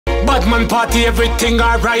bad man party, everything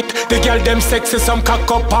alright. The girl them sexy, some cock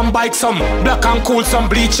up and bike, some black and cool, some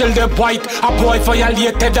bleach till they white. A boy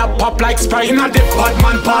violated that pop like Sprite. Inna the bad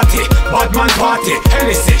man party,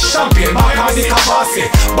 Hennessy, champagne, Bacardi, Cabassy.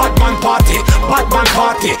 Bad man party,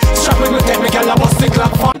 strap me take me girl a bust the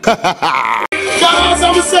clock for. Cause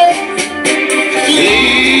I'm say,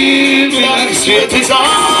 England straight is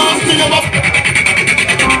off.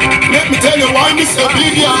 Let me tell you why Mr.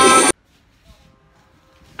 Big.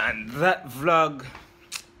 And that vlog,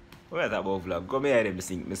 where's that about vlog? Come here, them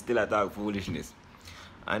sing. Me still a talk foolishness.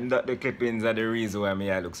 And that the clippings are the reason why me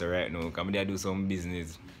I look so right now. Come there do some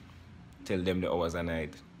business. Tell them the hours a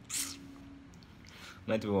night.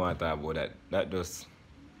 Not even want to talk about that. That just.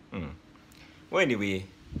 Well, anyway,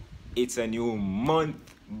 it's a new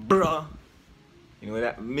month, bruh. You know what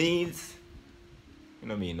that means? You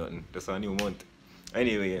know mean nothing. That's a new month.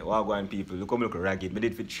 Anyway, wagwan people, look how I look ragged. I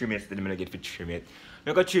did for trim yesterday, I get for trim it.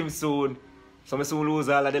 I got trim soon. So I soon lose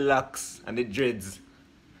all of the locks and the dreads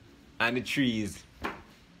and the trees.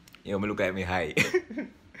 You know, I look at me high.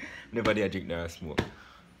 Never did drink nor smoke.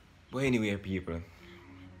 But anyway, people.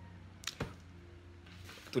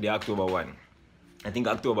 Today, October 1. I think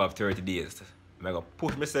October have 30 days. I'm going to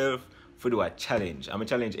push myself for do a challenge. I'm going to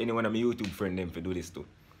challenge anyone of my YouTube friend them to do this too.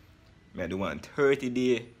 I do one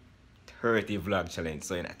 30-day 30 vlog challenge.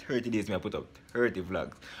 So in 30 days, I put up 30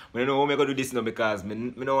 vlogs. I don't know how I'm going to do this now because I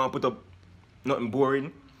don't want to put up nothing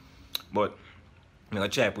boring. But I'm going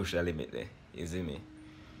to try to push the limit there. You see me?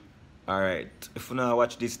 Alright. If you now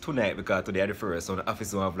watch this tonight, because today is the first, so the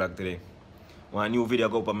office one vlog today. One new video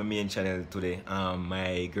go up on my main channel today.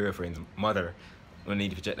 My girlfriend's mother. I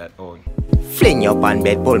need to check that out. Fling your pan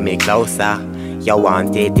bed, pull me closer. You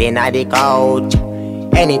want it in the couch.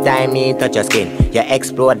 Anytime me touch your skin, you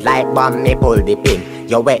explode like bomb, me pull the pin.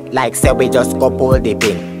 You wet like say we just go pull the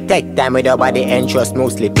pin. Take time with your body and trust no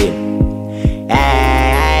sleeping.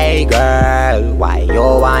 Hey girl, why you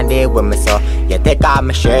want it with me so? You take off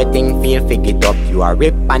my shirt and feel figure up. You are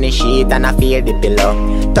rip on the sheet and I feel the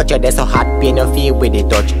pillow. Touch your there so hot, pain you feel with the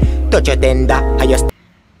touch. Touch your tender, how you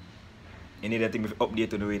You need that thing with update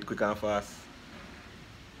to do it quick and fast.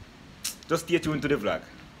 Just stay tuned to the vlog.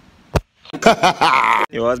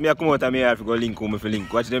 Yo, as me I come out and me I have to go link home if you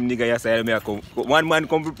link. Watch them nigga yesterday me I come. One man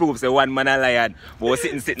come to prove say one man a lion. But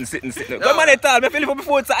sitting. Come on it all, me feel it for my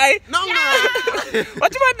phone so I. No man.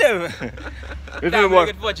 What you want them? You feel me?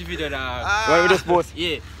 Get watch the video now. Why we just post?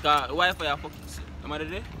 Yeah, cause Wi-Fi a fuck itself. Am I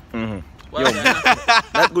there? Yo,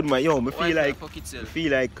 that's good man. Yo, me feel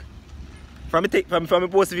like from me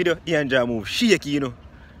post the video, the Andrea move shaky, you know.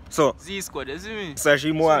 So Z squad, you see me? So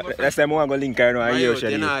she more last time I want to link her now and hear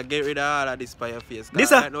you know, get rid of all of this by your face.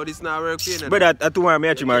 This I know this not working. But at 2 hours, I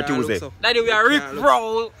actually my Tuesday. Daddy, we are Rick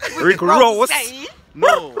Roll. Rick Roll?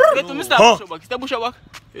 No. Wait to Mr. Bushback. Mr. Bushback.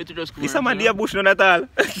 Wait to just come. This man there bush none at all.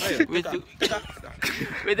 Wait to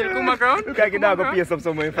come back around. Look like you dog go pay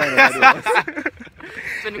somewhere in final.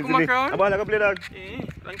 So you come back around? I'm going to play dog.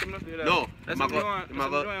 No.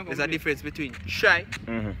 There's a difference between try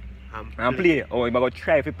and play. Oh, you're going to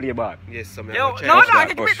try if you play ball. Yes, some no, get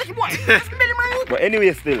your boy. But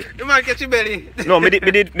anyway, still. You man get your belly. No, me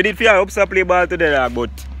did feel up to play ball today, but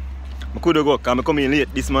I could go because I come in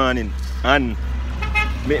late this morning. And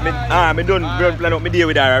I done plan out my day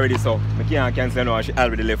with her already, so I can't cancel now. She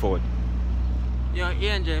already left out. Yo,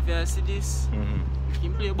 Angel, if you see this, you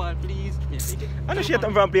can play ball, please. I know she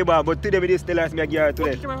come from play ball, but today we just tell her me a girl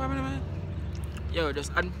today. Yo,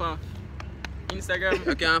 just add for Instagram.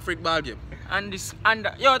 You can't freak ball game. And this and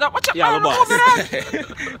yo, that watch yeah, out.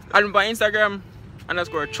 And by Instagram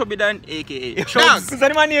 _ Chubbydan aka Chubs. So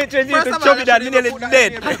the man here changing to Chubbydan, me nearly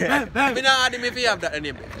dead. Me not add him if you have that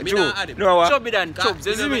name. Me not add him. Chubbydan, Chubs,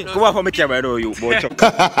 you see me? Come on for me camera though, you boy.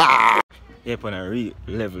 Yeah, on a real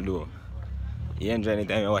level though. You enjoy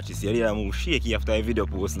anytime you watch this, you really move shaky after a video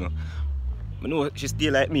post now. I know she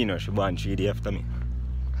still like me now, she born 3 days after me.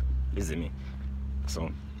 You see me? So,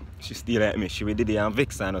 she still like me, she will do the and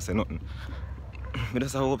vex and not say nothing. I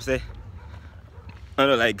just hope say, I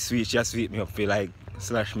don't like sweet, she just sweet me up, feel like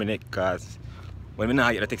slash my neck cause when I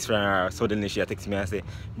not get a text from her, suddenly she text me and say,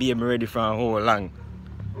 babe, I'm ready for a whole long.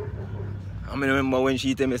 I remember when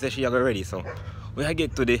she tell me say she got ready, so we will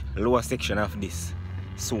get to the lower section of this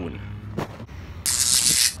soon.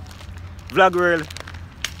 Vlog world.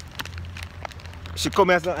 She come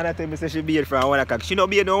here and I tell me say she be here for 1 o'clock. She not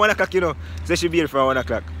be here no 1 o'clock, you know. Say she be here for 1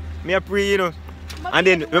 o'clock. Me a pray, you know. And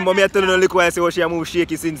then remember me I tell you look why I say she move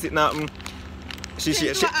shaky since sitting up.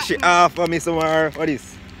 She offer me some of what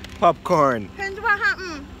is popcorn. And what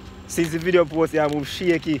happened? Since the video post I move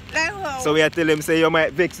shaky. Like how? So we I tell him say you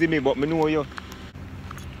might vex with me but me know you.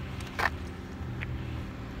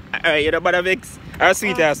 Alright, you don't bother vex. Or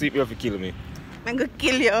sweet or sweet me if you kill me. I'm gonna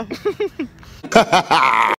kill you.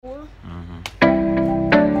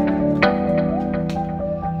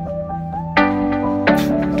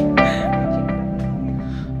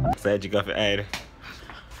 Side chick off your eye.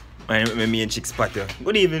 Me and chick spot you.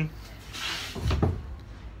 Good evening.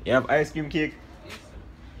 You have ice cream cake?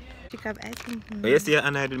 Chick have ice cream. Oh, you see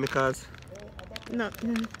Anna did me cause? No.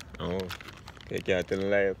 Oh. You can't tell a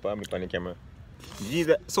lie for me on the camera.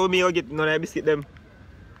 Jesus, so me you get none of the biscuit them.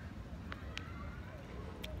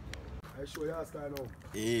 I show you style now.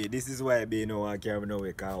 Hey, this is why I no one carry no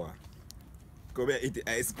way kawa. Come here eat the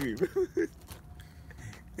ice cream.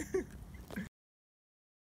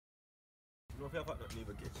 No fear for not leave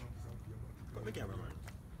a kitchen. Come the camera, man.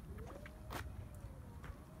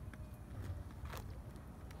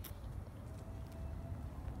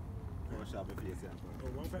 Oh, sharp your face, yeah. Oh,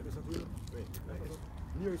 one fact is a real. Wait.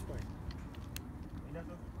 Near his spine.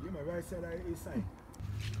 You my right side, his side.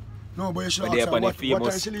 No, but you should But they ask are on her the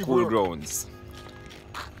famous she leave school work. grounds.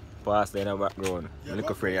 Past in the background. Yeah,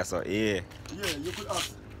 Look for you, so yeah. Yeah, you could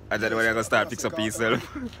ask. I don't know when you're going to start fix up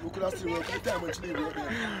yourself. You could have still work any time when she leave work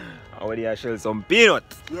then. I want you to shell some peanut.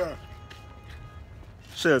 Yeah,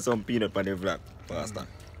 Shell some peanut on the vlog, Pastor.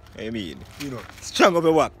 What you mean? you know. Strong up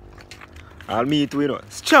your work. I'll meet you, you know.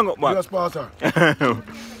 Strong up, man. Yes, pastor.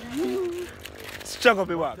 Strong up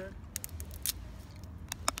your work.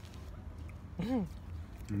 If you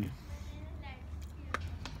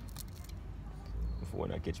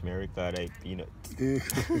want to catch me, I record like peanut. Yeah,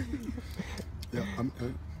 oh,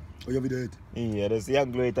 you have it. Yeah, that's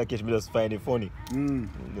young glow to catch me, just find it funny. Mm.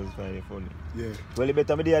 Just find it funny. Yeah. Well, you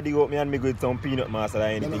better me there dig up me and me go with some peanut master or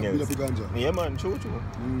anything else. Ganja. Yeah, man, true.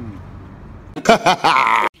 Mm.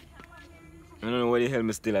 I don't know what the hell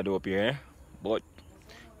me still I do up here, eh? But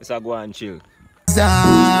let's go and chill.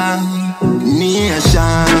 Nation.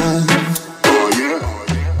 Oh yeah.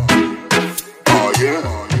 Oh yeah.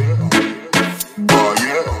 Oh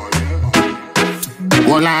yeah.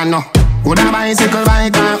 Well, I know. Would a bicycle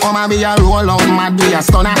bike and come and be a roll out mad be a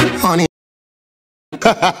stunner, honey. Baby,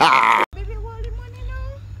 hold the money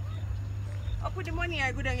now. Up with the money,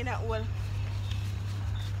 I go down in that hole.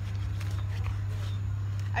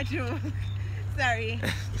 I do. Sorry.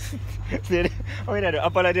 See, oh, you know,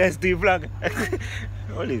 apologize to your vlog.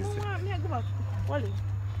 What is Mama, me I go back. Hold it.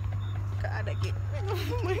 God, I get.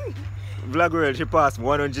 vlog world? She passed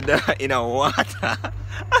 $100 in a water.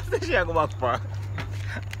 After she go back for.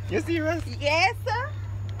 You serious? Yes, sir.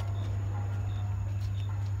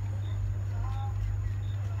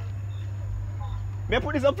 May I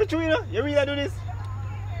put this up for you, you know? You really do this?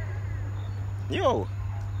 Yo.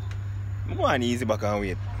 I'm going easy back and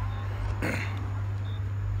wait.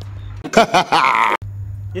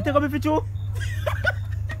 You take up a picture?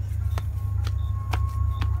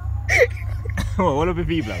 Oh, what up your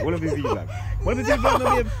feet vlog? What up your feet vlog? What up your feet vlog, no,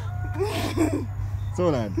 babe? So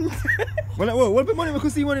lad. Whoa, what up money? We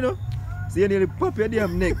could see money, no? See you nearly pop your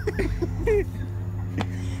damn neck.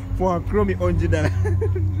 For a crummy $100.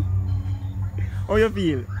 How you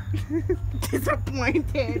feel?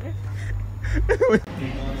 Disappointed.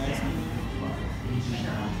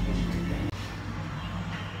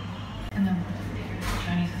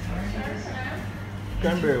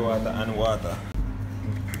 Cranberry water and water.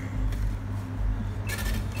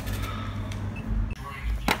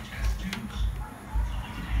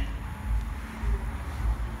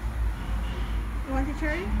 You want to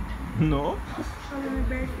cherry? No? Or want me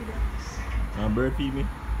bird feed it? Bird feed me?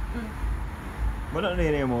 But not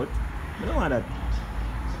in your mouth. I don't want that.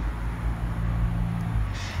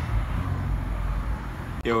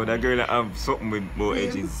 Yo, that girl have something with both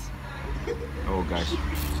edges. Oh gosh.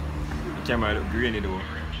 The camera look grainy though.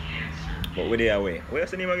 But where they away?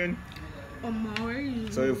 What's the name again?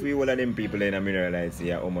 Omar. So if we one of them people in a mineralize,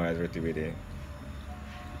 yeah, Omar is right with there.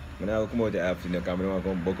 When I come out the afternoon, I don't want to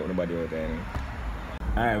come buck up nobody out there.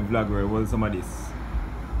 Alright, vlogger, what's some of this?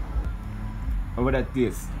 How about that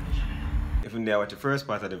taste? If I'm there watch the first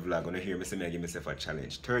part of the vlog, I'm gonna hear me say I give myself a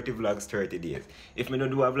challenge. 30 vlogs, 30 days. If I don't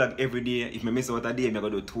do a vlog every day, if I miss out a day, I'm gonna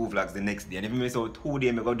do 2 vlogs the next day. And if I miss out 2 days,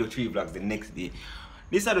 I'm gonna do 3 vlogs the next day.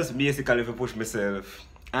 This is just basically to push myself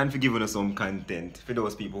and for giving us some content for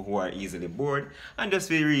those people who are easily bored and just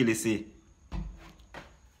to really see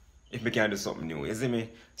if we can do something new, you see me?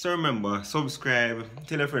 So remember, subscribe,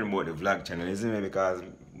 tell a friend about the vlog channel, you see me? Because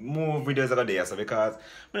more videos are going there, so because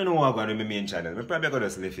I don't know what I'm going to do with my main channel. I'm probably going to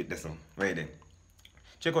just leave it this one, right then.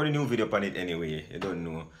 Check out the new video on it anyway, you don't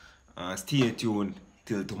know. Stay tuned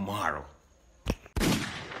till tomorrow.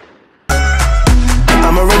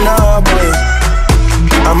 I'm a runner boy.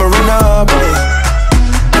 I'm a runner boy.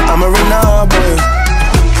 I'm a runner boy.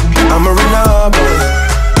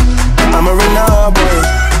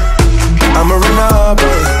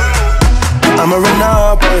 I'ma run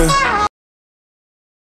up on you.